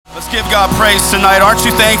give God praise tonight. Aren't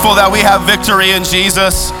you thankful that we have victory in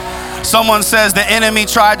Jesus? Someone says the enemy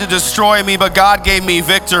tried to destroy me, but God gave me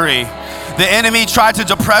victory. The enemy tried to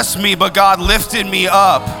depress me, but God lifted me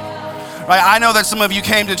up. Right? I know that some of you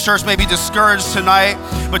came to church maybe discouraged tonight,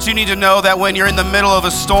 but you need to know that when you're in the middle of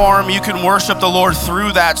a storm, you can worship the Lord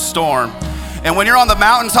through that storm. And when you're on the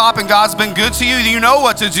mountaintop and God's been good to you, you know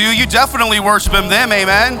what to do. You definitely worship him then,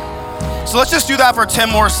 amen? So let's just do that for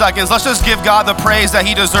 10 more seconds. Let's just give God the praise that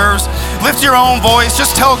he deserves. Lift your own voice.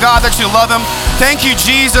 Just tell God that you love him. Thank you,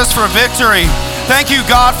 Jesus, for victory. Thank you,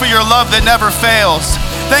 God, for your love that never fails.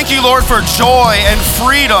 Thank you, Lord, for joy and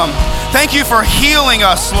freedom. Thank you for healing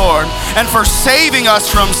us, Lord, and for saving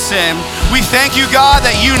us from sin. We thank you, God,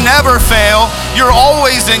 that you never fail. You're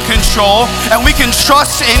always in control, and we can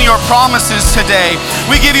trust in your promises today.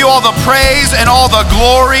 We give you all the praise and all the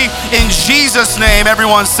glory in Jesus' name.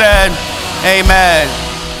 Everyone said, amen.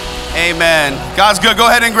 Amen. God's good.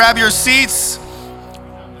 Go ahead and grab your seats.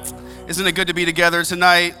 Isn't it good to be together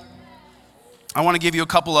tonight? I want to give you a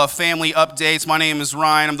couple of family updates. My name is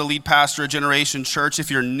Ryan. I'm the lead pastor at Generation Church. If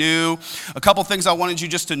you're new, a couple things I wanted you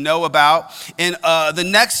just to know about. In the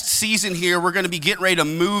next season here, we're going to be getting ready to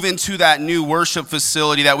move into that new worship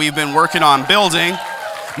facility that we've been working on building.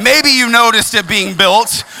 Maybe you noticed it being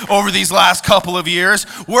built over these last couple of years.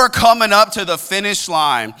 We're coming up to the finish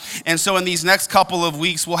line. And so in these next couple of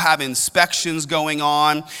weeks, we'll have inspections going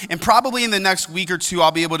on. And probably in the next week or two,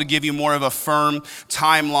 I'll be able to give you more of a firm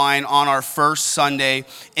timeline on our first Sunday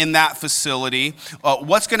in that facility.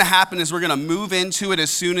 What's going to happen is we're going to move into it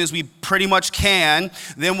as soon as we pretty much can.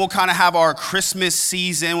 Then we'll kind of have our Christmas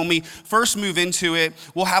season. When we first move into it,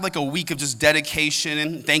 we'll have like a week of just dedication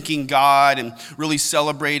and thanking God and really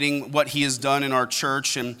celebrating what he has done in our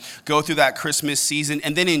church and go through that Christmas season.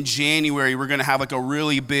 And then in January, we're going to have like a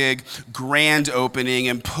really big grand opening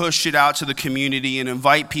and push it out to the community and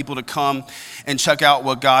invite people to come and check out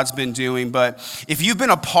what God's been doing. But if you've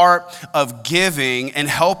been a part of giving and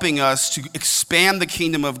helping us to expand the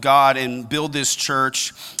kingdom of God and build this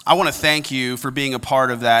church, I want to thank you for being a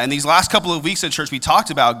part of that. In these last couple of weeks at church, we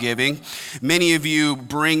talked about giving. Many of you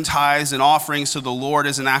bring tithes and offerings to the Lord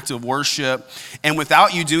as an act of worship. And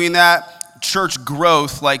without you doing that, church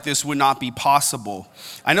growth like this would not be possible.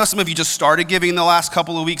 I know some of you just started giving in the last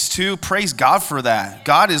couple of weeks too. Praise God for that.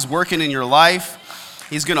 God is working in your life.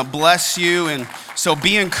 He's going to bless you. And so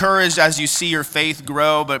be encouraged as you see your faith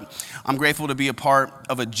grow. But I'm grateful to be a part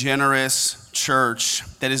of a generous church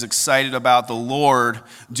that is excited about the Lord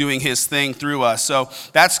doing his thing through us. So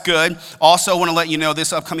that's good. Also, I want to let you know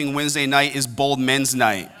this upcoming Wednesday night is Bold Men's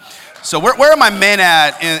Night. So where are my men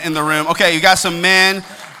at in the room? Okay, you got some men.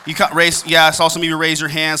 You got raise. Yeah, I saw some of you raise your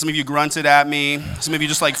hands. Some of you grunted at me. Some of you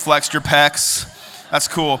just like flexed your pecs. That's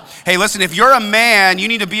cool. Hey, listen, if you're a man, you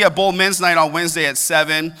need to be at Bold Men's Night on Wednesday at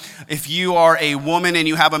 7. If you are a woman and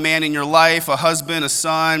you have a man in your life, a husband, a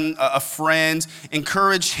son, a friend,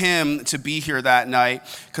 encourage him to be here that night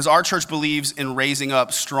because our church believes in raising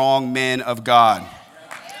up strong men of God.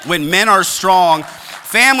 When men are strong,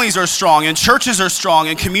 families are strong, and churches are strong,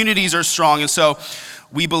 and communities are strong. And so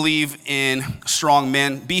we believe in strong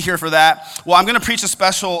men. Be here for that. Well, I'm going to preach a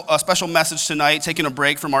special message tonight, taking a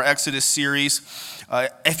break from our Exodus series.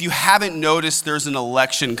 If you haven't noticed, there's an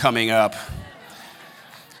election coming up.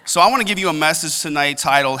 So I want to give you a message tonight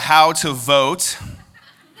titled, How to Vote.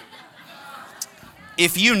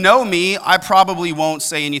 If you know me, I probably won't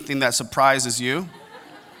say anything that surprises you.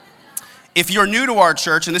 If you're new to our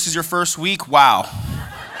church and this is your first week, wow.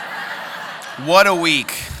 What a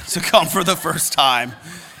week to come for the first time.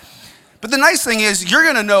 But the nice thing is you're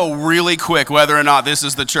going to know really quick whether or not this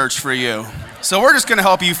is the church for you. So we're just going to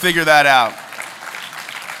help you figure that out.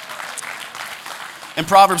 In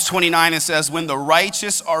Proverbs 29, it says, when the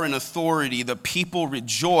righteous are in authority, the people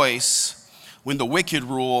rejoice. When the wicked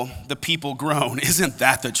rule, the people groan. Isn't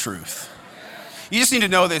that the truth? You just need to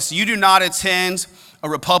know this. You do not attend a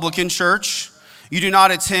Republican church. You do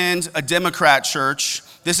not attend a Democrat church.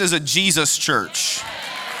 This is a Jesus church.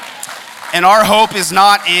 And our hope is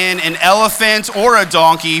not in an elephant or a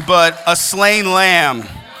donkey, but a slain lamb.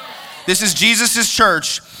 This is Jesus'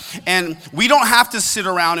 church. And we don't have to sit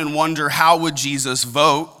around and wonder how would Jesus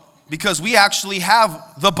vote, because we actually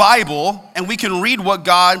have the Bible and we can read what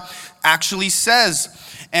God actually says.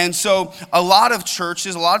 And so a lot of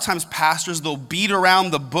churches, a lot of times pastors, they'll beat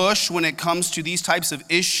around the bush when it comes to these types of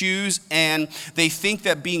issues, and they think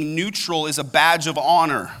that being neutral is a badge of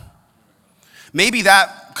honor. Maybe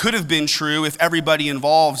that could have been true if everybody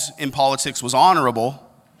involved in politics was honorable,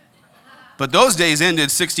 but those days ended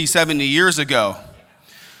 60, 70 years ago.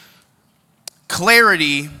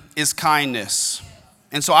 Clarity is kindness.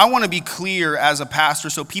 And so I want to be clear as a pastor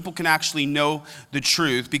so people can actually know the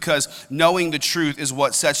truth, because knowing the truth is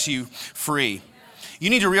what sets you free. You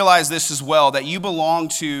need to realize this as well, that you belong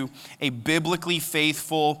to a biblically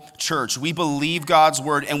faithful church. We believe God's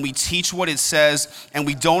word and we teach what it says, and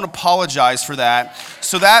we don't apologize for that.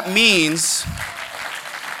 So that means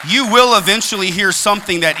you will eventually hear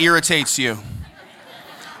something that irritates you.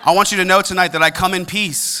 I want you to know tonight that I come in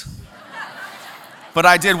peace. But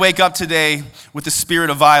I did wake up today with the spirit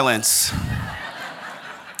of violence.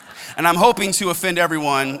 And I'm hoping to offend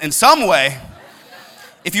everyone in some way.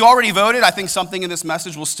 If you already voted, I think something in this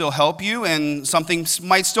message will still help you, and something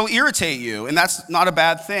might still irritate you, and that's not a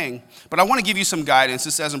bad thing. But I want to give you some guidance.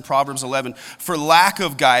 It says in Proverbs 11, "For lack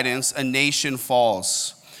of guidance, a nation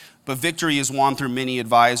falls, but victory is won through many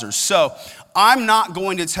advisors." So I'm not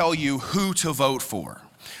going to tell you who to vote for.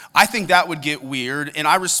 I think that would get weird, and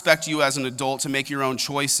I respect you as an adult to make your own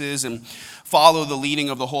choices and follow the leading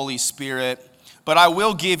of the Holy Spirit. But I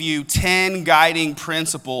will give you 10 guiding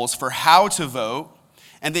principles for how to vote,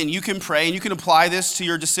 and then you can pray, and you can apply this to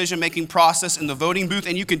your decision-making process in the voting booth,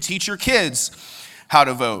 and you can teach your kids how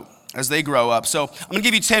to vote as they grow up. So I'm gonna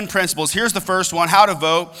give you 10 principles. Here's the first one, how to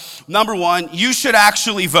vote. Number one, you should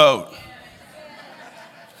actually vote.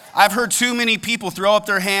 I've heard too many people throw up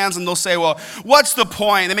their hands and they'll say, well, what's the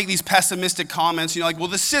point? They make these pessimistic comments, like, well,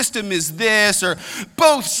 the system is this, or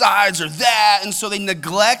both sides are that. And so they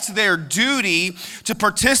neglect their duty to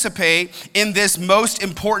participate in this most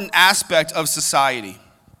important aspect of society.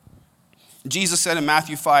 Jesus said in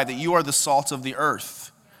Matthew 5 that you are the salt of the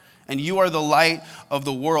earth and you are the light of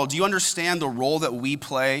the world. Do you understand the role that we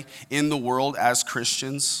play in the world as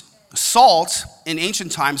Christians? Salt in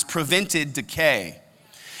ancient times prevented decay.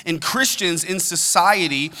 And Christians in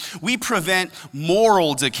society, we prevent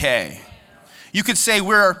moral decay. You could say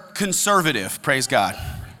we're conservative, praise God.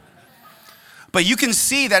 But you can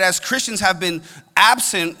see that as Christians have been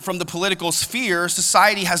absent from the political sphere,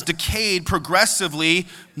 society has decayed progressively,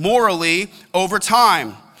 morally, over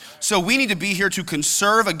time. So we need to be here to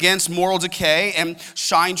conserve against moral decay and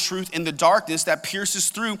shine truth in the darkness that pierces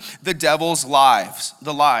through the devil's lies.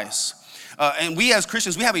 And we as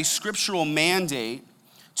Christians, we have a scriptural mandate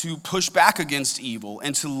to push back against evil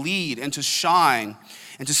and to lead and to shine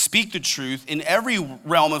and to speak the truth in every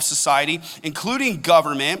realm of society, including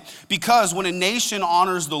government, because when a nation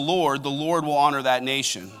honors the Lord will honor that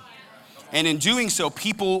nation. And in doing so,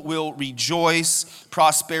 people will rejoice,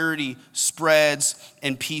 prosperity spreads,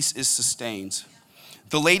 and peace is sustained.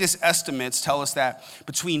 The latest estimates tell us that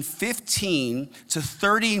between 15 to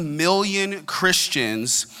 30 million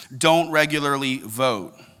Christians don't regularly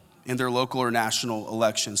vote in their local or national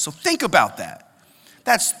elections. So think about that.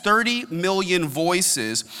 That's 30 million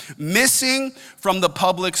voices missing from the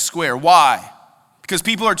public square. Why? Because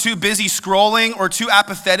people are too busy scrolling or too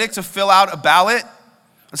apathetic to fill out a ballot?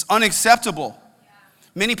 That's unacceptable.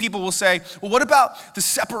 Many people will say, well, what about the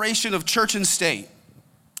separation of church and state?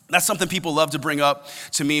 That's something people love to bring up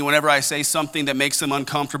to me whenever I say something that makes them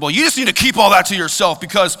uncomfortable. You just need to keep all that to yourself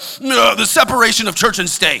because the separation of church and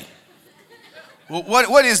state. Well,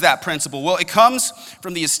 what is that principle? Well, it comes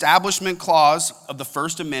from the Establishment Clause of the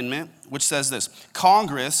First Amendment, which says this: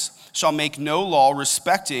 Congress shall make no law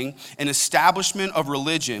respecting an establishment of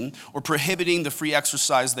religion or prohibiting the free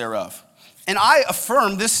exercise thereof. And I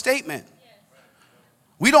affirm this statement.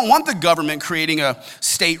 We don't want the government creating a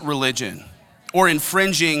state religion or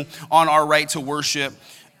infringing on our right to worship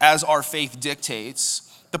as our faith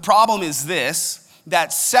dictates. The problem is this: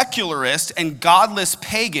 that secularists and godless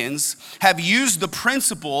pagans have used the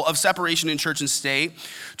principle of separation in church and state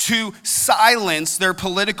to silence their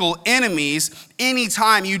political enemies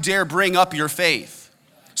anytime you dare bring up your faith.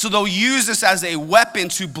 So they'll use this as a weapon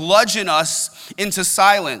to bludgeon us into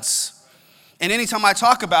silence. And anytime I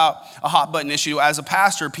talk about a hot button issue as a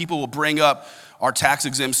pastor, people will bring up our tax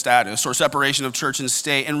exempt status or separation of church and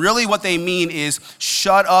state. And really what they mean is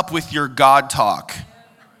shut up with your God talk.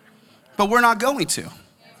 But we're not going to.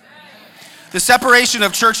 The separation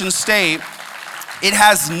of church and state, it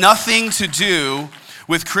has nothing to do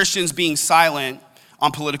with Christians being silent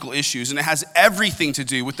on political issues, and it has everything to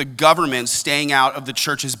do with the government staying out of the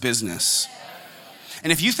church's business.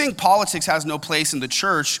 And if you think politics has no place in the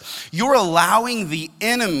church, you're allowing the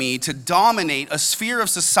enemy to dominate a sphere of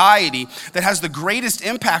society that has the greatest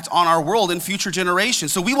impact on our world and future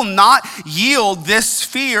generations. So we will not yield this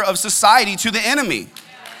sphere of society to the enemy.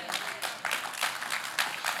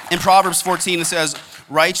 In Proverbs 14, it says,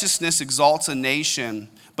 righteousness exalts a nation,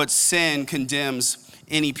 but sin condemns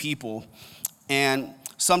any people. And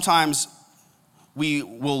sometimes we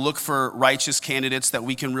will look for righteous candidates that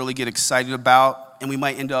we can really get excited about, and we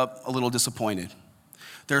might end up a little disappointed.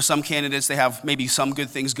 There are some candidates, they have maybe some good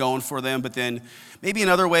things going for them, but then maybe in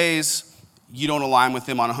other ways, you don't align with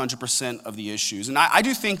them on 100% of the issues. And I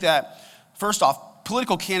do think that, first off,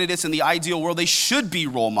 political candidates in the ideal world, they should be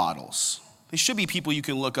role models. They should be people you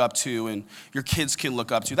can look up to and your kids can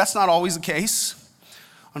look up to. That's not always the case,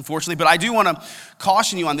 unfortunately, but I do want to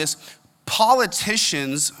caution you on this.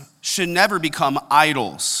 Politicians should never become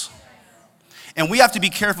idols. And we have to be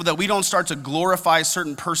careful that we don't start to glorify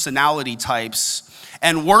certain personality types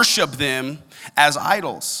and worship them as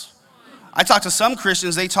idols. I talk to some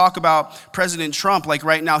Christians, they talk about President Trump like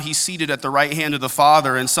right now he's seated at the right hand of the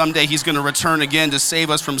Father and someday he's going to return again to save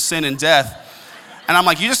us from sin and death. And I'm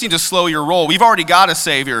like, you just need to slow your roll. We've already got a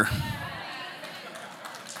Savior.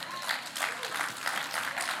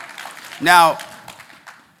 Now,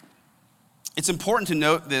 it's important to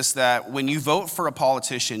note this, that when you vote for a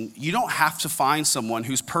politician, you don't have to find someone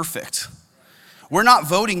who's perfect. We're not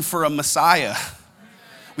voting for a Messiah.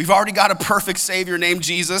 We've already got a perfect Savior named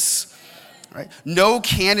Jesus, right? No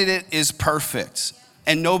candidate is perfect,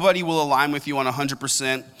 and nobody will align with you on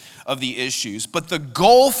 100% of the issues. But the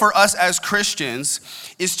goal for us as Christians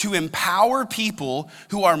is to empower people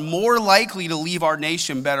who are more likely to leave our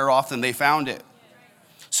nation better off than they found it.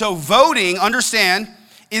 So voting, understand,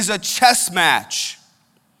 is a chess match.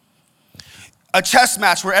 A chess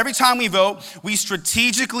match where every time we vote, we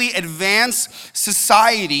strategically advance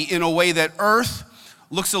society in a way that earth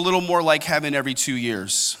looks a little more like heaven every 2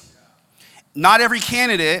 years. Not every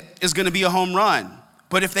candidate is going to be a home run,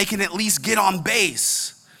 but if they can at least get on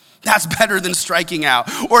base, that's better than striking out.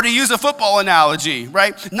 Or to use a football analogy,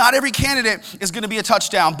 right? Not every candidate is going to be a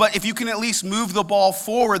touchdown, but if you can at least move the ball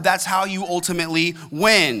forward, that's how you ultimately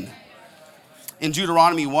win. In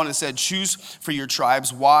Deuteronomy 1, it said, choose for your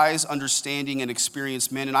tribes wise, understanding, and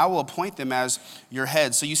experienced men, and I will appoint them as your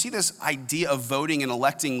heads. So you see this idea of voting and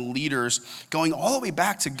electing leaders going all the way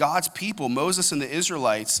back to God's people, Moses and the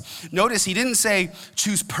Israelites. Notice he didn't say,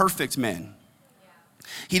 choose perfect men.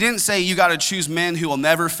 He didn't say you got to choose men who will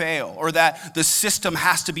never fail, or that the system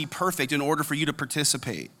has to be perfect in order for you to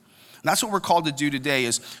participate. And that's what we're called to do today,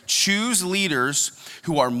 is choose leaders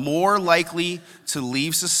who are more likely to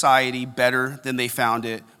leave society better than they found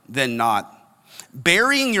it than not.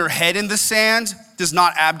 Burying your head in the sand does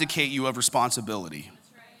not abdicate you of responsibility.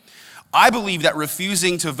 I believe that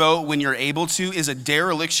refusing to vote when you're able to is a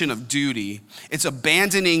dereliction of duty. It's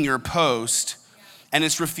abandoning your post, and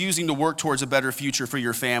it's refusing to work towards a better future for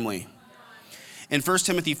your family. In 1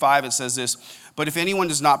 Timothy 5, it says this, but if anyone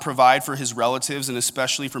does not provide for his relatives and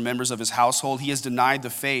especially for members of his household, he has denied the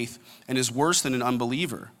faith and is worse than an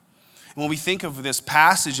unbeliever. And when we think of this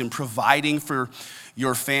passage and providing for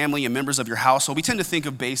your family and members of your household, we tend to think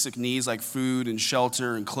of basic needs like food and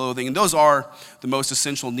shelter and clothing, and those are the most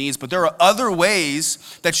essential needs, but there are other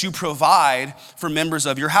ways that you provide for members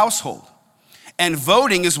of your household. And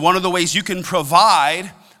voting is one of the ways you can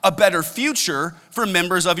provide a better future for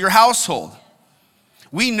members of your household.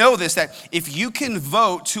 We know this, that if you can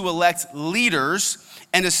vote to elect leaders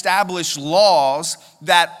and establish laws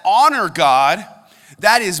that honor God,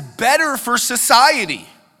 that is better for society.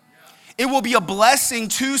 It will be a blessing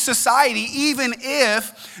to society, even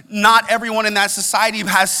if not everyone in that society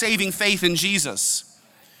has saving faith in Jesus.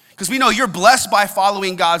 Because we know you're blessed by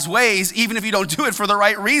following God's ways, even if you don't do it for the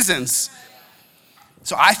right reasons.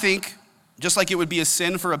 So I think, just like it would be a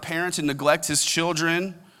sin for a parent to neglect his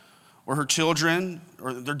children or her children,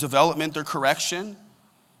 or their development, their correction,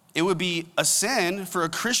 it would be a sin for a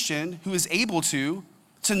Christian who is able to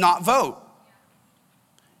not vote.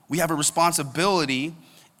 We have a responsibility,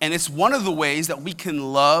 and it's one of the ways that we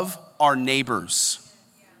can love our neighbors.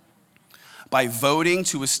 By voting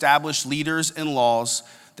to establish leaders and laws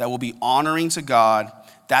that will be honoring to God,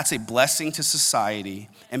 that's a blessing to society.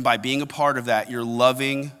 And by being a part of that, you're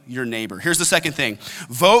loving your neighbor. Here's the second thing.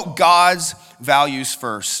 Vote God's values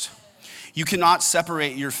first. You cannot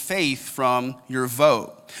separate your faith from your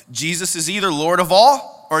vote. Jesus is either Lord of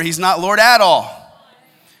all or he's not Lord at all.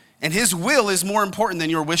 And his will is more important than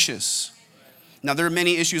your wishes. Now, there are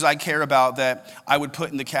many issues I care about that I would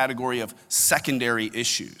put in the category of secondary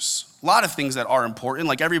issues. A lot of things that are important,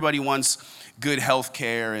 like everybody wants good health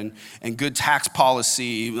care and good tax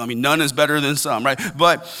policy. I mean, none is better than some, right?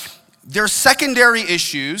 But there's secondary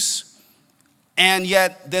issues, and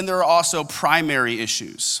yet then there are also primary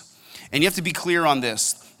issues. And you have to be clear on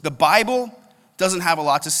this. The Bible doesn't have a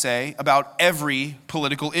lot to say about every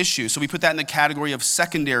political issue. So we put that in the category of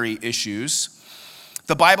secondary issues.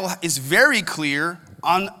 The Bible is very clear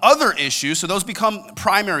on other issues, so those become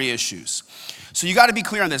primary issues. So you got to be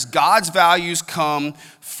clear on this. God's values come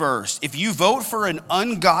first. If you vote for an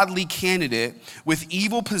ungodly candidate with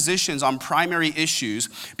evil positions on primary issues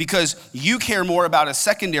because you care more about a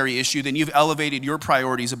secondary issue, then you've elevated your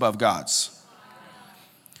priorities above God's.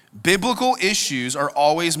 Biblical issues are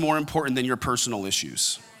always more important than your personal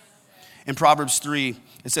issues. In Proverbs 3,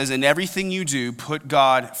 it says, in everything you do, put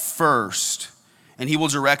God first, and he will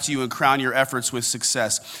direct you and crown your efforts with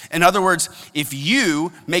success. In other words, if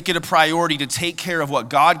you make it a priority to take care of what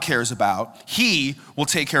God cares about, he will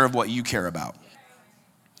take care of what you care about.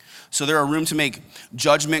 So there are room to make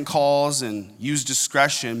judgment calls and use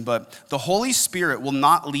discretion, but the Holy Spirit will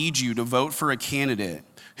not lead you to vote for a candidate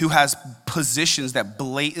who has positions that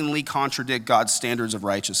blatantly contradict God's standards of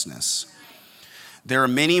righteousness. There are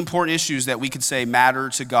many important issues that we could say matter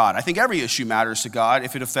to God. I think every issue matters to God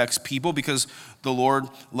if it affects people because the Lord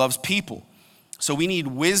loves people. So we need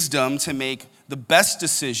wisdom to make the best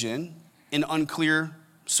decision in unclear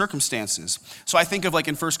circumstances. So I think of like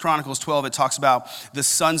in 1 Chronicles 12, it talks about the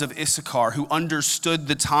sons of Issachar who understood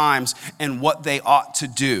the times and what they ought to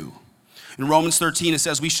do. In Romans 13, it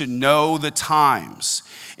says we should know the times.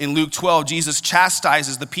 In Luke 12, Jesus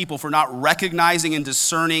chastises the people for not recognizing and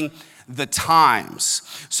discerning the times.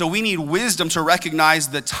 So we need wisdom to recognize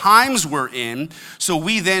the times we're in so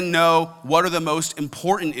we then know what are the most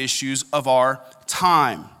important issues of our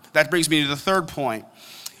time. That brings me to the third point.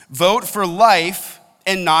 Vote for life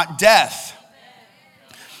and not death.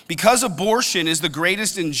 Because abortion is the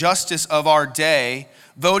greatest injustice of our day,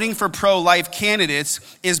 voting for pro-life candidates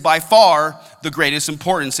is by far the greatest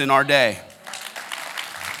importance in our day.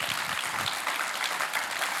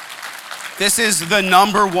 This is the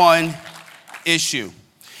number one issue.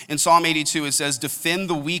 In Psalm 82, it says, defend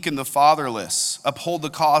the weak and the fatherless, uphold the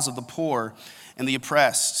cause of the poor and the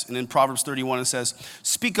oppressed. And in Proverbs 31, it says,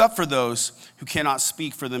 speak up for those who cannot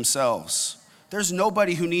speak for themselves. There's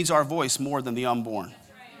nobody who needs our voice more than the unborn.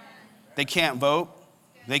 They can't vote.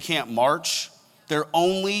 They can't march. Their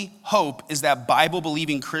only hope is that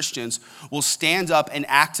Bible-believing Christians will stand up and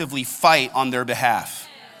actively fight on their behalf.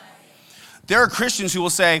 There are Christians who will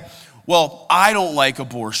say, well, I don't like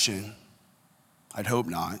abortion. I'd hope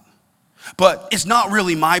not. But it's not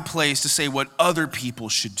really my place to say what other people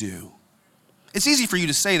should do. It's easy for you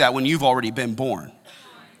to say that when you've already been born.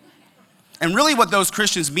 And really what those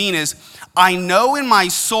Christians mean is, I know in my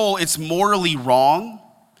soul it's morally wrong,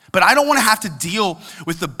 but I don't want to have to deal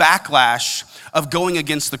with the backlash of going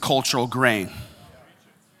against the cultural grain.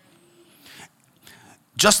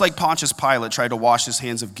 Just like Pontius Pilate tried to wash his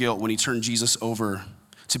hands of guilt when he turned Jesus over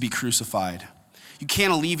to be crucified. You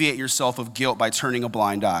can't alleviate yourself of guilt by turning a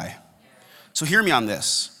blind eye. So hear me on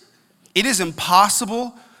this. It is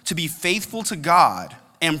impossible to be faithful to God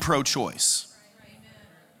and pro-choice.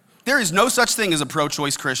 There is no such thing as a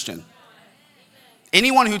pro-choice Christian.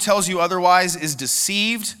 Anyone who tells you otherwise is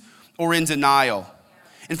deceived or in denial.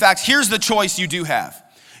 In fact, here's the choice you do have.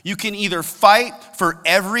 You can either fight for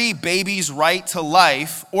every baby's right to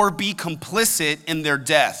life or be complicit in their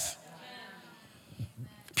death.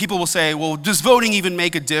 People will say, well, does voting even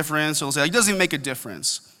make a difference? Or they'll say, it doesn't even make a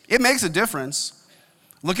difference. It makes a difference.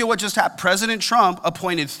 Look at what just happened. President Trump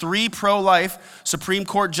appointed 3 pro-life Supreme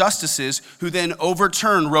Court justices who then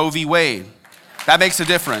overturned Roe v. Wade. That makes a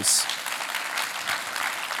difference.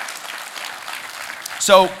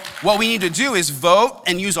 So what we need to do is vote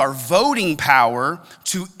and use our voting power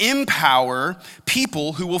to empower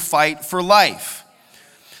people who will fight for life.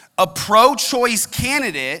 A pro-choice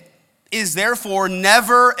candidate is therefore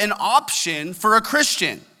never an option for a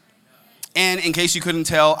Christian. And in case you couldn't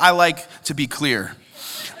tell, I like to be clear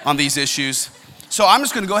on these issues. So I'm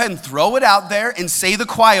just gonna go ahead and throw it out there and say the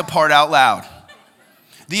quiet part out loud.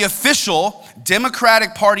 The official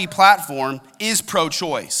Democratic Party platform is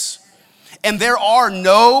pro-choice. And there are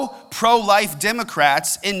no pro-life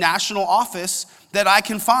Democrats in national office that I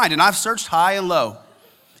can find. And I've searched high and low.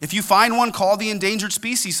 If you find one, call the Endangered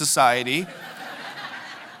Species Society.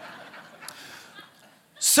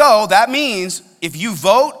 So that means if you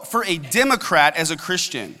vote for a Democrat as a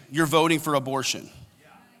Christian, you're voting for abortion.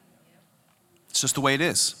 It's just the way it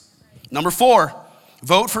is. Number 4,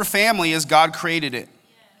 vote for family as God created it.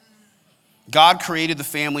 God created the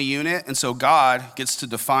family unit, and so God gets to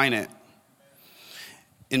define it.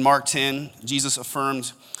 In Mark 10, Jesus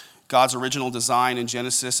affirmed God's original design in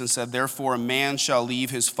Genesis and said, therefore a man shall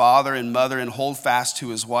leave his father and mother and hold fast to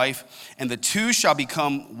his wife, and the two shall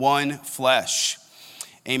become one flesh.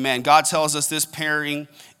 Amen. God tells us this pairing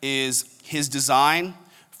is his design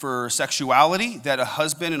for sexuality, that a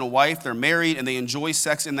husband and a wife, they're married and they enjoy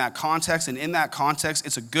sex in that context. And in that context,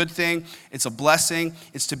 it's a good thing. It's a blessing.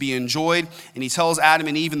 It's to be enjoyed. And he tells Adam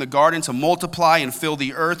and Eve in the garden to multiply and fill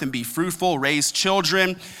the earth and be fruitful, raise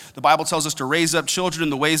children. The Bible tells us to raise up children in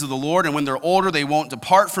the ways of the Lord. And when they're older, they won't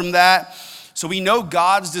depart from that. So we know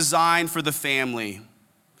God's design for the family.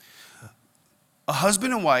 A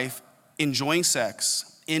husband and wife enjoying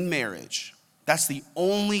sex in marriage, that's the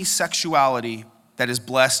only sexuality that is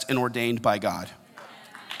blessed and ordained by God.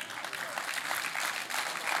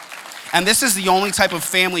 And this is the only type of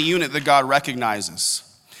family unit that God recognizes.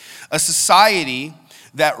 A society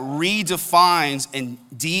that redefines and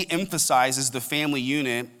de-emphasizes the family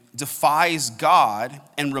unit defies God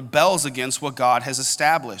and rebels against what God has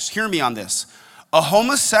established. Hear me on this. A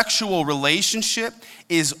homosexual relationship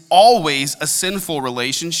is always a sinful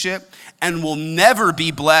relationship and will never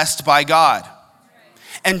be blessed by God.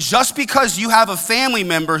 And just because you have a family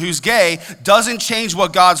member who's gay doesn't change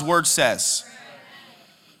what God's word says.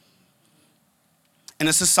 And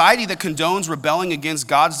a society that condones rebelling against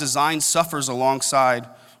God's design suffers alongside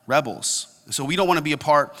rebels. So we don't want to be a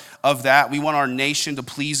part of that. We want our nation to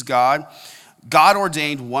please God. God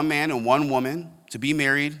ordained one man and one woman to be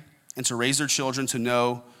married and to raise their children to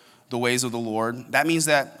know the ways of the Lord. That means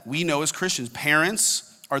that we know as Christians,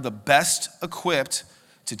 parents are the best equipped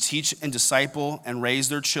to teach and disciple and raise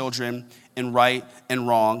their children in right and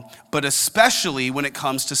wrong, but especially when it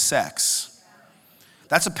comes to sex.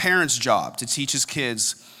 That's a parent's job, to teach his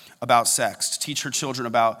kids about sex, to teach her children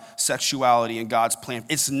about sexuality and God's plan.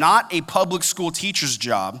 It's not a public school teacher's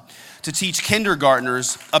job to teach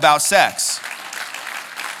kindergartners about sex.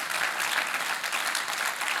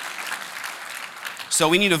 So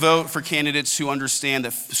we need to vote for candidates who understand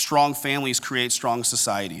that strong families create strong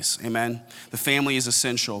societies. Amen. The family is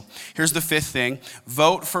essential. Here's the fifth thing.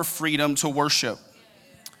 Vote for freedom to worship.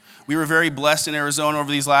 We were very blessed in Arizona over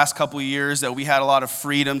these last couple of years that we had a lot of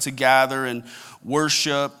freedom to gather and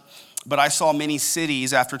worship. But I saw many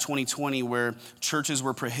cities after 2020 where churches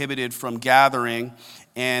were prohibited from gathering.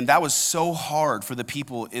 And that was so hard for the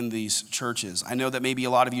people in these churches. I know that maybe a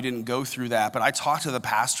lot of you didn't go through that, but I talked to the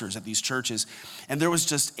pastors at these churches, and there was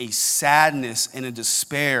just a sadness and a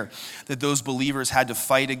despair that those believers had to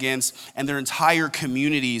fight against, and their entire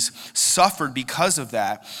communities suffered because of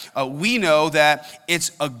that. We know that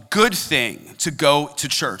it's a good thing to go to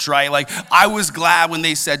church, right? Like, I was glad when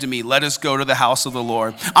they said to me, let us go to the house of the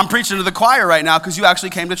Lord. I'm preaching to the choir right now because you actually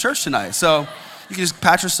came to church tonight. So you can just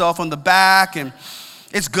pat yourself on the back, and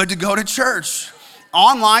it's good to go to church.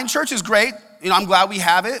 Online church is great. I'm glad we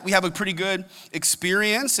have it. We have a pretty good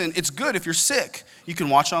experience, and it's good if you're sick, you can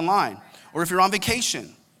watch online. Or if you're on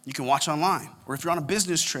vacation, you can watch online. Or if you're on a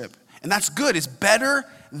business trip, and that's good. It's better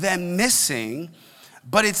than missing,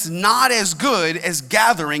 but it's not as good as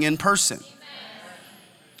gathering in person.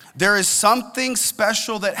 There is something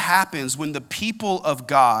special that happens when the people of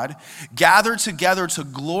God gather together to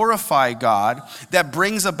glorify God that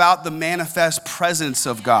brings about the manifest presence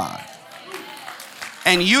of God.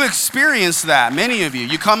 And you experience that, many of you.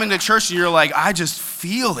 You come into church and you're like, I just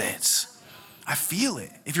feel it. I feel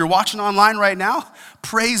it. If you're watching online right now,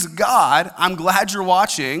 praise God. I'm glad you're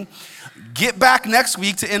watching. Get back next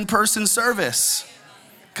week to in-person service,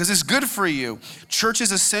 because it's good for you. Church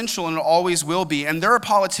is essential, and it always will be. And there are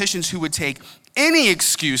politicians who would take any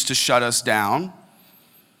excuse to shut us down.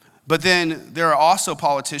 But then there are also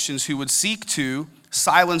politicians who would seek to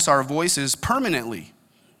silence our voices permanently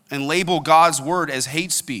and label God's word as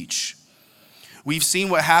hate speech. We've seen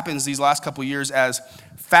what happens these last couple of years as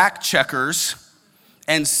fact checkers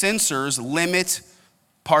and censors limit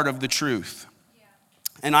part of the truth.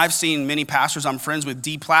 And I've seen many pastors I'm friends with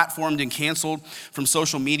deplatformed and canceled from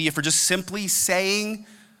social media for just simply saying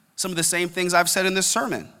some of the same things I've said in this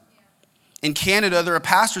sermon. In Canada, there are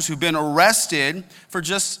pastors who've been arrested for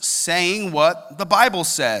just saying what the Bible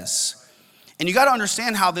says. And you got to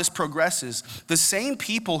understand how this progresses. The same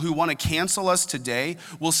people who want to cancel us today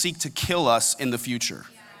will seek to kill us in the future.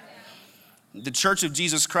 The Church of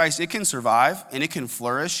Jesus Christ, it can survive and it can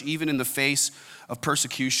flourish even in the face of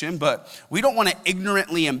persecution, but we don't want to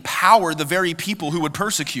ignorantly empower the very people who would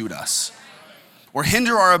persecute us or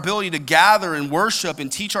hinder our ability to gather and worship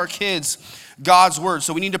and teach our kids God's word.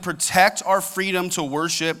 So we need to protect our freedom to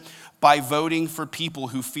worship by voting for people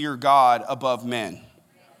who fear God above men.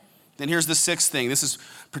 Then here's the sixth thing. This is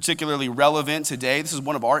particularly relevant today. This is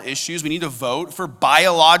one of our issues. We need to vote for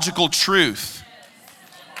biological truth.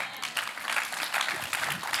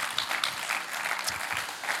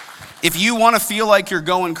 If you want to feel like you're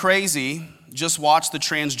going crazy, just watch the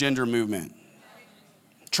transgender movement.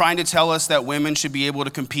 Trying to tell us that women should be able to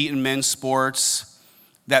compete in men's sports,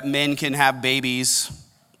 that men can have babies.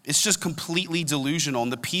 It's just completely delusional.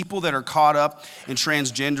 And the people that are caught up in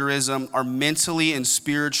transgenderism are mentally and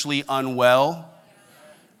spiritually unwell.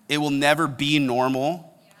 It will never be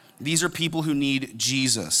normal. These are people who need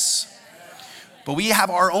Jesus. But we have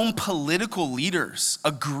our own political leaders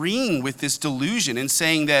agreeing with this delusion and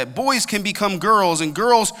saying that boys can become girls and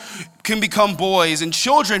girls can become boys, and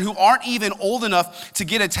children who aren't even old enough to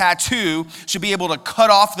get a tattoo should be able to cut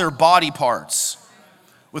off their body parts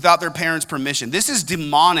without their parents' permission. This is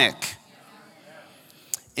demonic.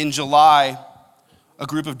 In July, a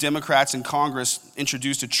group of Democrats in Congress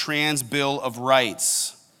introduced a trans bill of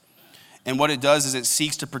rights. And what it does is it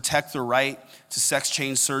seeks to protect the right to sex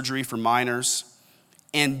change surgery for minors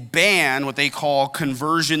and ban what they call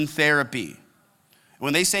conversion therapy.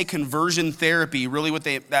 When they say conversion therapy, really what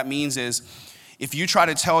that means is if you try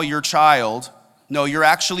to tell your child, no, you're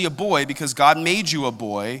actually a boy because God made you a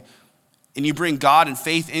boy, and you bring God and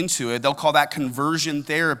faith into it, they'll call that conversion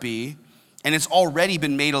therapy, and it's already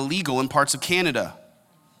been made illegal in parts of Canada.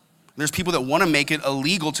 There's people that want to make it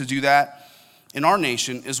illegal to do that in our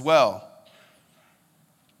nation as well.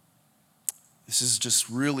 This is just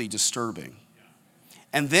really disturbing.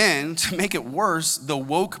 And then, to make it worse, the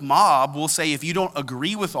woke mob will say, if you don't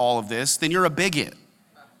agree with all of this, then you're a bigot.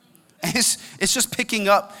 And it's just picking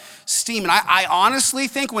up steam. And I honestly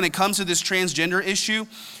think when it comes to this transgender issue,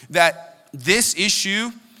 that this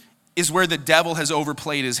issue is where the devil has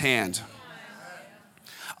overplayed his hand.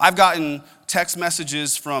 I've gotten text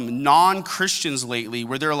messages from non-Christians lately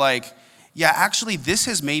where they're like, yeah, actually, this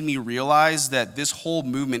has made me realize that this whole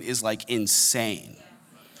movement is like insane.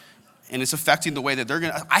 And it's affecting the way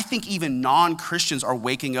that I think even non-Christians are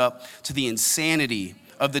waking up to the insanity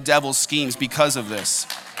of the devil's schemes because of this.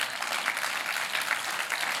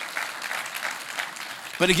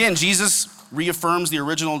 But again, Jesus reaffirms the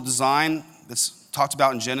original design that's talked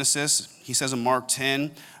about in Genesis. He says in Mark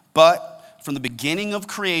 10, but from the beginning of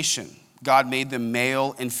creation, God made them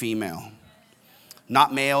male and female.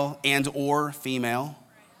 Not male and or female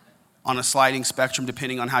on a sliding spectrum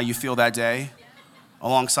depending on how you feel that day,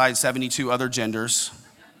 alongside 72 other genders.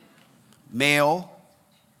 Male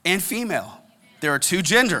and female. There are two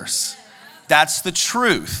genders. That's the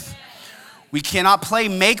truth. We cannot play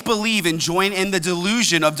make-believe and join in the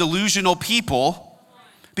delusion of delusional people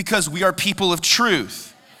because we are people of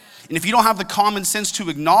truth. And if you don't have the common sense to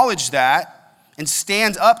acknowledge that and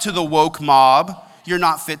stand up to the woke mob, you're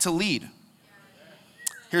not fit to lead.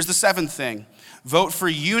 Here's the seventh thing. Vote for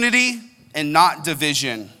unity and not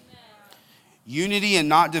division. Unity and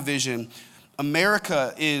not division.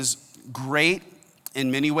 America is great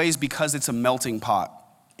in many ways because it's a melting pot.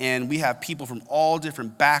 And we have people from all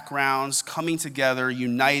different backgrounds coming together,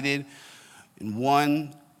 united in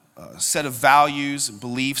one set of values and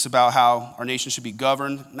beliefs about how our nation should be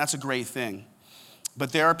governed. And that's a great thing.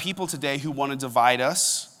 But there are people today who want to divide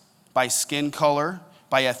us by skin color,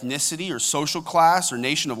 by ethnicity or social class or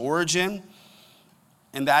nation of origin.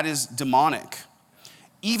 And that is demonic.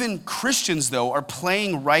 Even Christians, though, are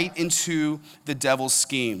playing right into the devil's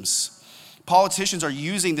schemes. Politicians are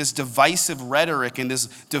using this divisive rhetoric and this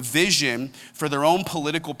division for their own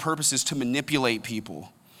political purposes to manipulate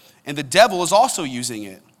people. And the devil is also using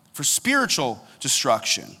it for spiritual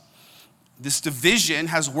destruction. This division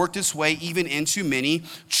has worked its way even into many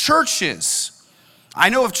churches. I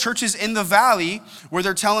know of churches in the valley where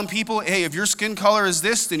they're telling people, hey, if your skin color is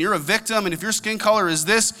this, then you're a victim. And if your skin color is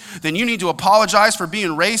this, then you need to apologize for being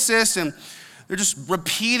racist. And they're just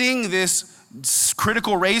repeating this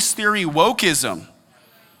critical race theory wokeism.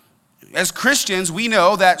 As Christians, we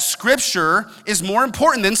know that scripture is more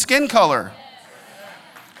important than skin color.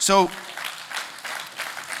 So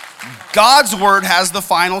God's word has the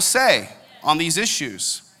final say on these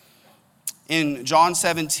issues. In John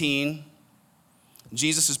 17,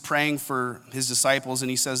 Jesus is praying for his disciples, and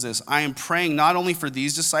he says this, I am praying not only for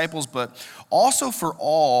these disciples, but also for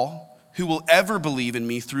all who will ever believe in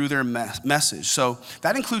me through their message. So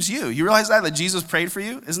that includes you. You realize that Jesus prayed for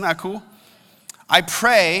you? Isn't that cool? I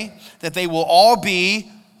pray that they will all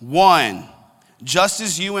be one, just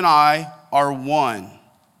as you and I are one.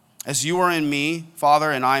 As you are in me,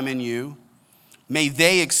 Father, and I'm in you, may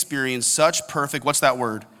they experience such perfect, what's that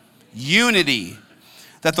word? Unity,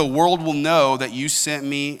 that the world will know that you sent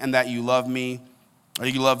me and that you love me, or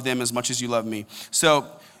you love them as much as you love me. So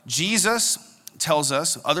Jesus tells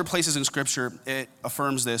us, other places in scripture, it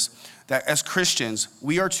affirms this, that as Christians,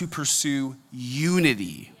 we are to pursue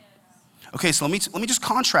unity. Okay, so let me just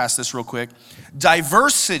contrast this real quick.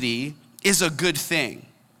 Diversity is a good thing.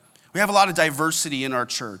 We have a lot of diversity in our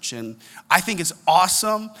church, and I think it's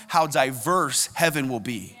awesome how diverse heaven will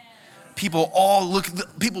be. People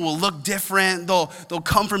will look different. They'll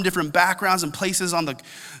come from different backgrounds and places on the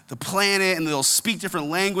planet, and they'll speak different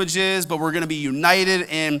languages, but we're gonna be united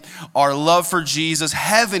in our love for Jesus.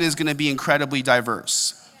 Heaven is gonna be incredibly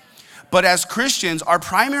diverse. But as Christians, our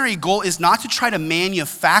primary goal is not to try to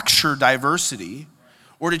manufacture diversity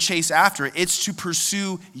or to chase after it. It's to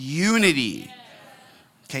pursue unity.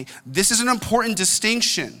 Okay, this is an important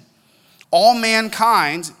distinction. All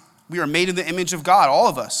mankind, we are made in the image of God, all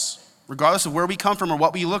of us, regardless of where we come from or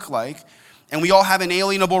what we look like. And we all have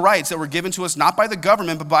inalienable rights that were given to us not by the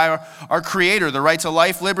government, but by our Creator, the right to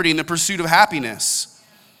life, liberty, and the pursuit of happiness.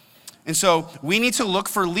 And so we need to look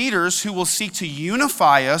for leaders who will seek to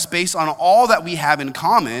unify us based on all that we have in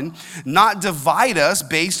common, not divide us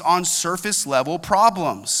based on surface level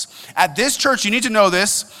problems. At this church, you need to know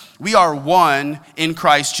this, we are one in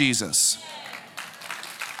Christ Jesus.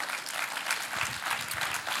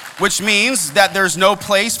 Which means that there's no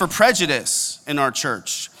place for prejudice in our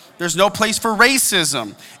church. There's no place for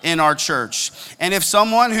racism in our church. And if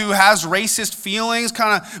someone who has racist feelings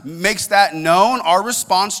kind of makes that known, our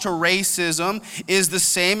response to racism is the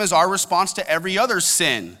same as our response to every other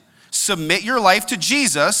sin. Submit your life to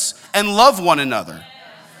Jesus and love one another.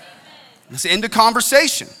 Let's end the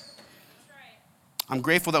conversation. I'm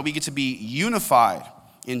grateful that we get to be unified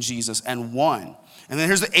in Jesus and one. And then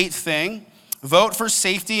here's the 8th thing. Vote for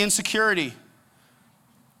safety and security.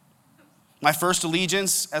 My first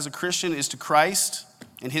allegiance as a Christian is to Christ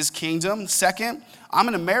and his kingdom. Second, I'm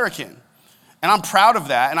an American, and I'm proud of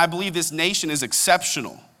that, and I believe this nation is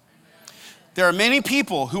exceptional. There are many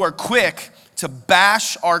people who are quick to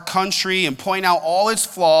bash our country and point out all its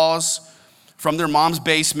flaws from their mom's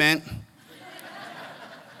basement,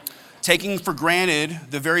 taking for granted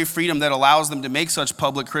the very freedom that allows them to make such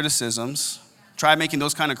public criticisms. Try making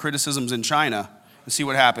those kind of criticisms in China and see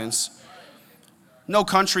what happens. No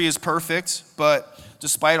country is perfect, but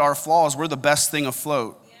despite our flaws, we're the best thing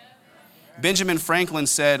afloat. Benjamin Franklin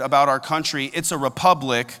said about our country, it's a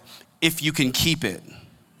republic if you can keep it.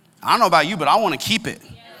 I don't know about you, but I want to keep it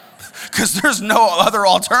because there's no other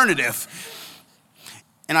alternative.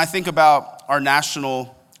 And I think about our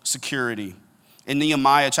national security. In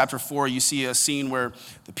Nehemiah chapter 4, you see a scene where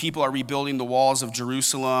the people are rebuilding the walls of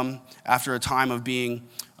Jerusalem after a time of being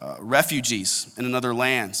refugees in another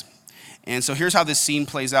land. And so here's how this scene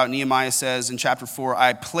plays out. Nehemiah says in chapter 4,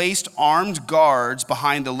 I placed armed guards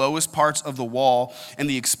behind the lowest parts of the wall and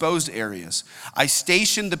the exposed areas. I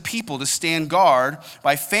stationed the people to stand guard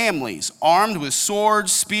by families, armed with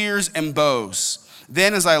swords, spears, and bows.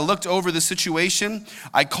 Then as I looked over the situation,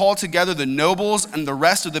 I called together the nobles and the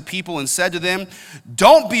rest of the people and said to them,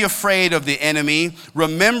 don't be afraid of the enemy.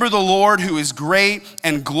 Remember the Lord who is great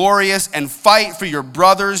and glorious, and fight for your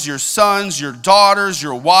brothers, your sons, your daughters,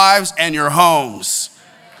 your wives, and your homes.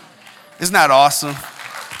 Isn't that awesome?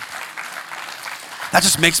 That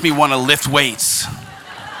just makes me want to lift weights.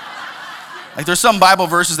 Like there's some Bible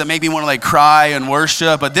verses that make me want to like cry and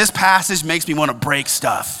worship, but this passage makes me want to break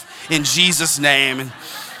stuff. In Jesus' name.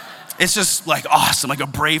 It's just like awesome, like a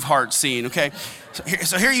Braveheart scene, okay?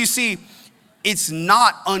 So here you see, it's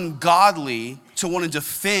not ungodly to want to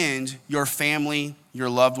defend your family, your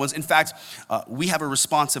loved ones. In fact, we have a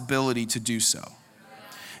responsibility to do so.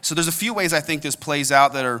 So there's a few ways I think this plays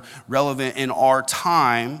out that are relevant in our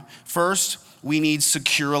time. First, we need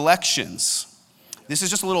secure elections. This is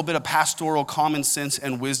just a little bit of pastoral common sense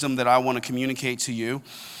and wisdom that I want to communicate to you.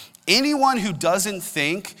 Anyone who doesn't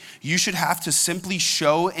think you should have to simply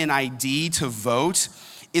show an ID to vote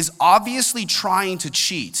is obviously trying to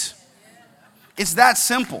cheat. It's that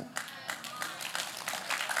simple.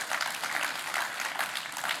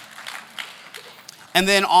 And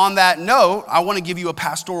then on that note, I want to give you a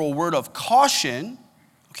pastoral word of caution,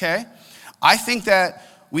 okay? I think that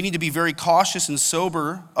we need to be very cautious and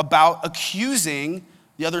sober about accusing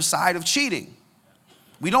the other side of cheating.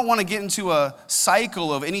 We don't want to get into a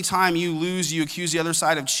cycle of anytime you lose, you accuse the other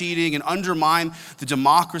side of cheating and undermine the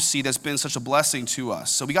democracy that's been such a blessing to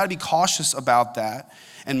us. So we got to be cautious about that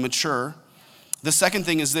and mature. The second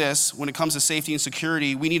thing is this, when it comes to safety and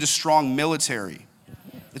security, we need a strong military.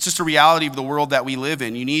 It's just a reality of the world that we live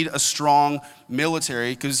in. You need a strong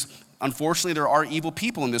military because unfortunately there are evil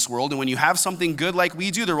people in this world, and when you have something good like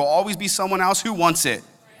we do, there will always be someone else who wants it.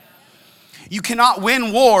 You cannot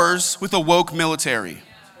win wars with a woke military.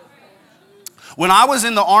 When I was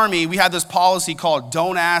in the Army, we had this policy called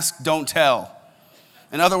don't ask, don't tell.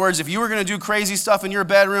 In other words, if you were going to do crazy stuff in your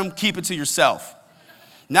bedroom, keep it to yourself.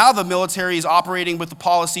 Now the military is operating with the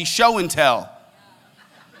policy show and tell.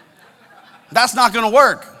 That's not going to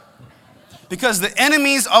work. Because the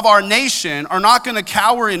enemies of our nation are not going to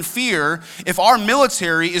cower in fear if our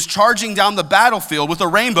military is charging down the battlefield with a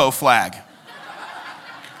rainbow flag.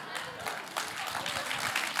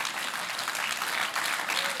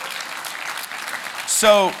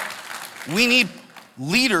 So we need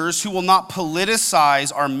leaders who will not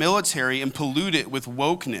politicize our military and pollute it with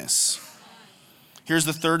wokeness. Here's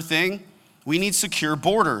the third thing. We need secure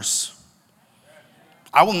borders.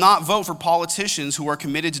 I will not vote for politicians who are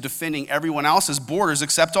committed to defending everyone else's borders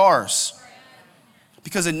except ours.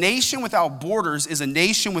 Because a nation without borders is a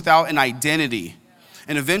nation without an identity,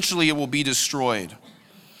 and eventually it will be destroyed.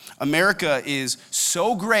 America is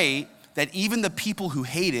so great that even the people who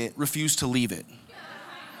hate it refuse to leave it.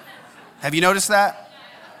 Have you noticed that?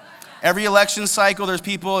 Every election cycle, there's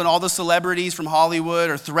people and all the celebrities from Hollywood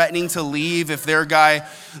are threatening to leave if their guy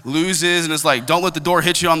loses, and it's like, don't let the door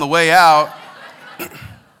hit you on the way out.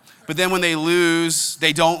 But then when they lose,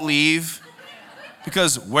 they don't leave,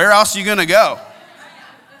 because where else are you gonna go,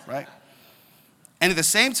 right? And at the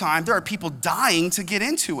same time, there are people dying to get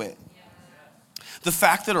into it. The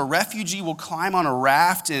fact that a refugee will climb on a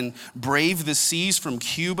raft and brave the seas from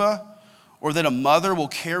Cuba, or that a mother will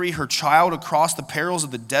carry her child across the perils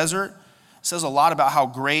of the desert, says a lot about how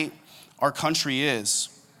great our country is.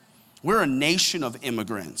 We're a nation of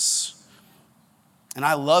immigrants, and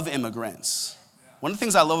I love immigrants. One of the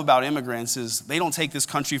things I love about immigrants is they don't take this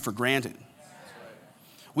country for granted.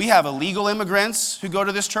 We have illegal immigrants who go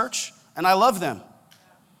to this church, and I love them.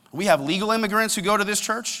 We have legal immigrants who go to this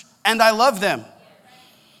church, and I love them.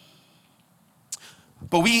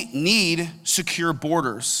 But we need secure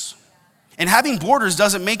borders. And having borders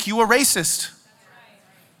doesn't make you a racist.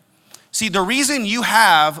 See, the reason you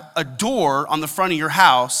have a door on the front of your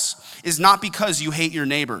house is not because you hate your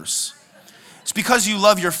neighbors. It's because you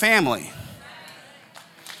love your family.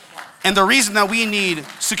 And the reason that we need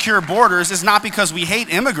secure borders is not because we hate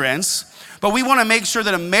immigrants, but we want to make sure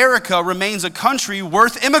that America remains a country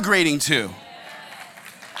worth immigrating to.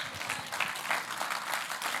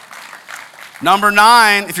 Number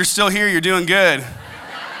 9, if you're still here, you're doing good.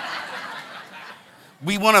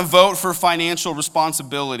 We want to vote for financial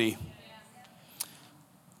responsibility.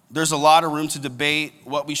 There's a lot of room to debate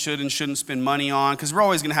what we should and shouldn't spend money on, because we're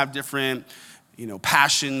always going to have different,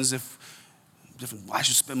 passions. I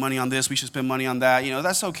should spend money on this, we should spend money on that.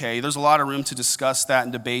 That's okay. There's a lot of room to discuss that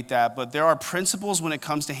and debate that. But there are principles when it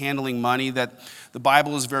comes to handling money that the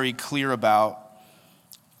Bible is very clear about.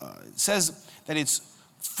 It says that it's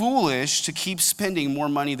foolish to keep spending more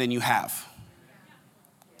money than you have.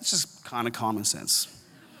 It's just kind of common sense.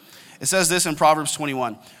 It says this in Proverbs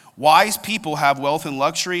 21. Wise people have wealth and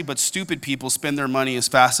luxury, but stupid people spend their money as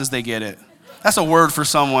fast as they get it. That's a word for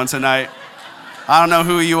someone tonight. I don't know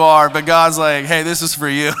who you are, but God's like, hey, this is for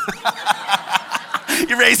you.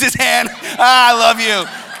 He raised his hand. I love you.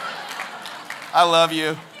 I love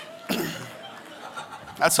you.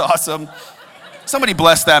 That's awesome. Somebody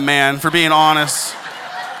bless that man for being honest.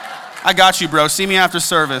 I got you, bro. See me after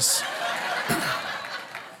service.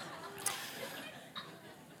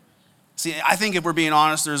 See, I think if we're being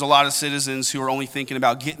honest, there's a lot of citizens who are only thinking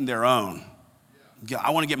about getting their own. I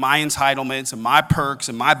want to get my entitlements and my perks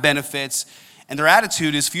and my benefits. And their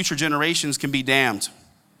attitude is future generations can be damned.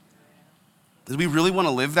 Do we really want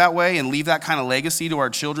to live that way and leave that kind of legacy to our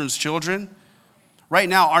children's children? Right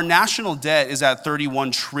now, our national debt is at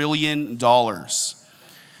 $31 trillion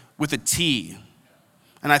with a T.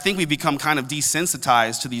 And I think we've become kind of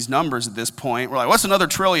desensitized to these numbers at this point. We're like, what's another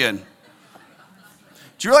trillion?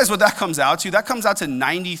 Do you realize what that comes out to? That comes out to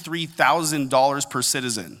 $93,000 per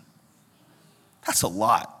citizen. That's a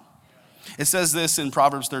lot. It says this in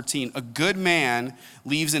Proverbs 13, a good man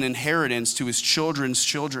leaves an inheritance to his children's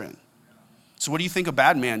children. So what do you think a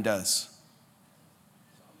bad man does?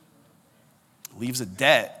 Leaves a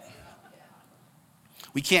debt.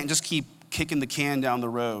 We can't just keep kicking the can down the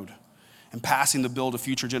road and passing the bill to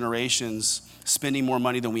future generations, spending more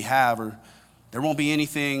money than we have, or there won't be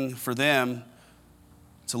anything for them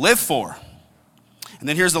to live for. And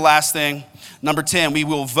then here's the last thing. Number 10, we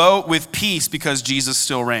will vote with peace because Jesus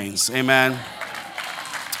still reigns. Amen.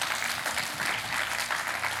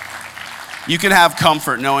 You can have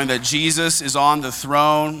comfort knowing that Jesus is on the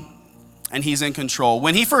throne and he's in control.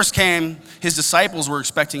 When he first came, his disciples were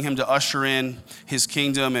expecting him to usher in his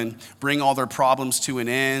kingdom and bring all their problems to an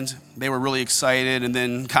end. They were really excited and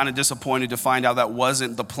then kind of disappointed to find out that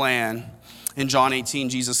wasn't the plan. In John 18,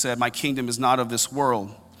 Jesus said, my kingdom is not of this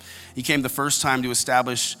world. He came the first time to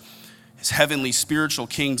establish his heavenly spiritual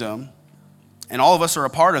kingdom, and all of us are a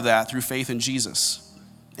part of that through faith in Jesus.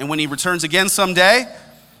 And when he returns again someday,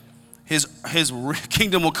 his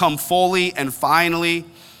kingdom will come fully and finally,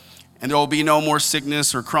 and there will be no more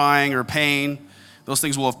sickness or crying or pain. Those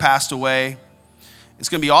things will have passed away. It's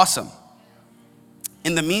going to be awesome.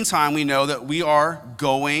 In the meantime, we know that we are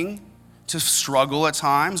going to struggle at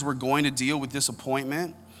times. We're going to deal with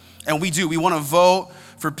disappointment. And we want to vote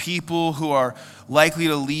for people who are likely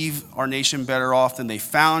to leave our nation better off than they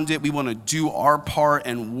found it. We want to do our part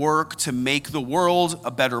and work to make the world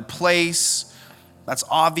a better place. That's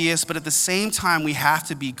obvious, but at the same time, we have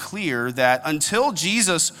to be clear that until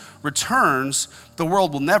Jesus returns, the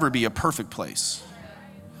world will never be a perfect place.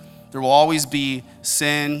 There will always be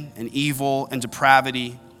sin and evil and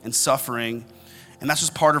depravity and suffering, and that's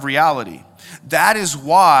just part of reality. That is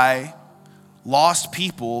why lost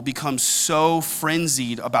people become so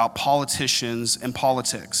frenzied about politicians and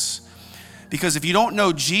politics. Because if you don't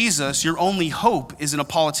know Jesus, your only hope is in a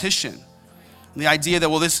politician. And the idea that,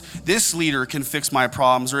 well, this leader can fix my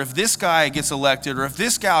problems, or if this guy gets elected, or if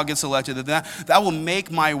this gal gets elected, that will make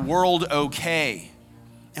my world okay.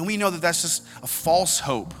 And we know that that's just a false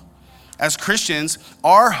hope. As Christians,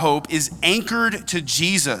 our hope is anchored to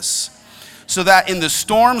Jesus, so that in the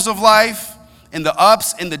storms of life, in the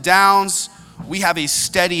ups and the downs, we have a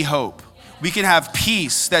steady hope. We can have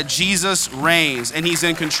peace that Jesus reigns and he's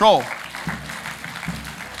in control.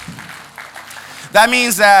 That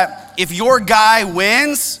means that if your guy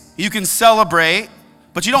wins, you can celebrate,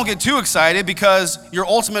 but you don't get too excited because your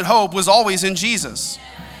ultimate hope was always in Jesus.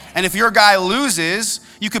 And if your guy loses,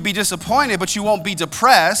 you could be disappointed, but you won't be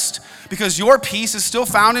depressed because your peace is still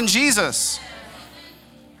found in Jesus.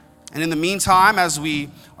 And in the meantime, as we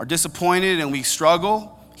are disappointed and we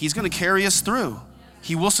struggle, he's going to carry us through.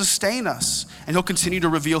 He will sustain us, and he'll continue to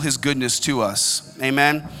reveal his goodness to us.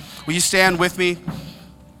 Amen. Will you stand with me?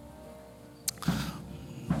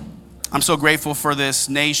 I'm so grateful for this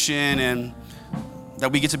nation and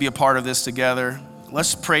that we get to be a part of this together.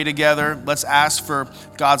 Let's pray together. Let's ask for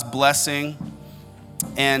God's blessing.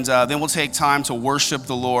 And then we'll take time to worship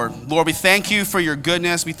the Lord. Lord, we thank you for your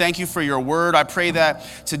goodness. We thank you for your word. I pray that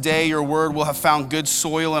today your word will have found good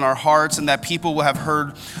soil in our hearts and that people will have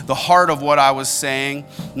heard the heart of what I was saying,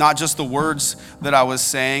 not just the words that I was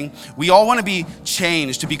saying. We all want to be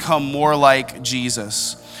changed to become more like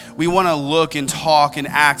Jesus. We want to look and talk and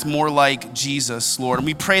act more like Jesus, Lord. And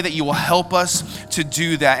we pray that you will help us to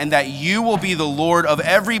do that and that you will be the Lord of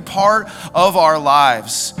every part of our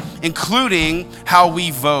lives, including how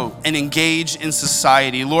we vote and engage in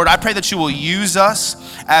society. Lord, I pray that you will use us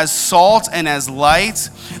as salt and as light,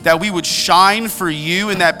 that we would shine for you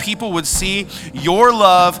and that people would see your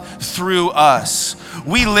love through us.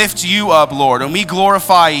 We lift you up, Lord, and we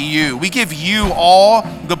glorify you. We give you all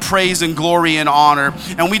the praise and glory and honor,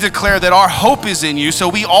 and we declare that our hope is in you, so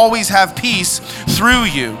we always have peace through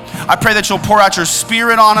you. I pray that you'll pour out your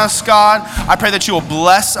spirit on us, God. I pray that you will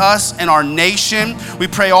bless us and our nation. We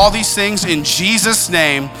pray all these things in Jesus'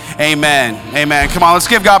 name. Amen. Amen. Come on, let's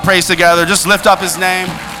give God praise together. Just lift up his name.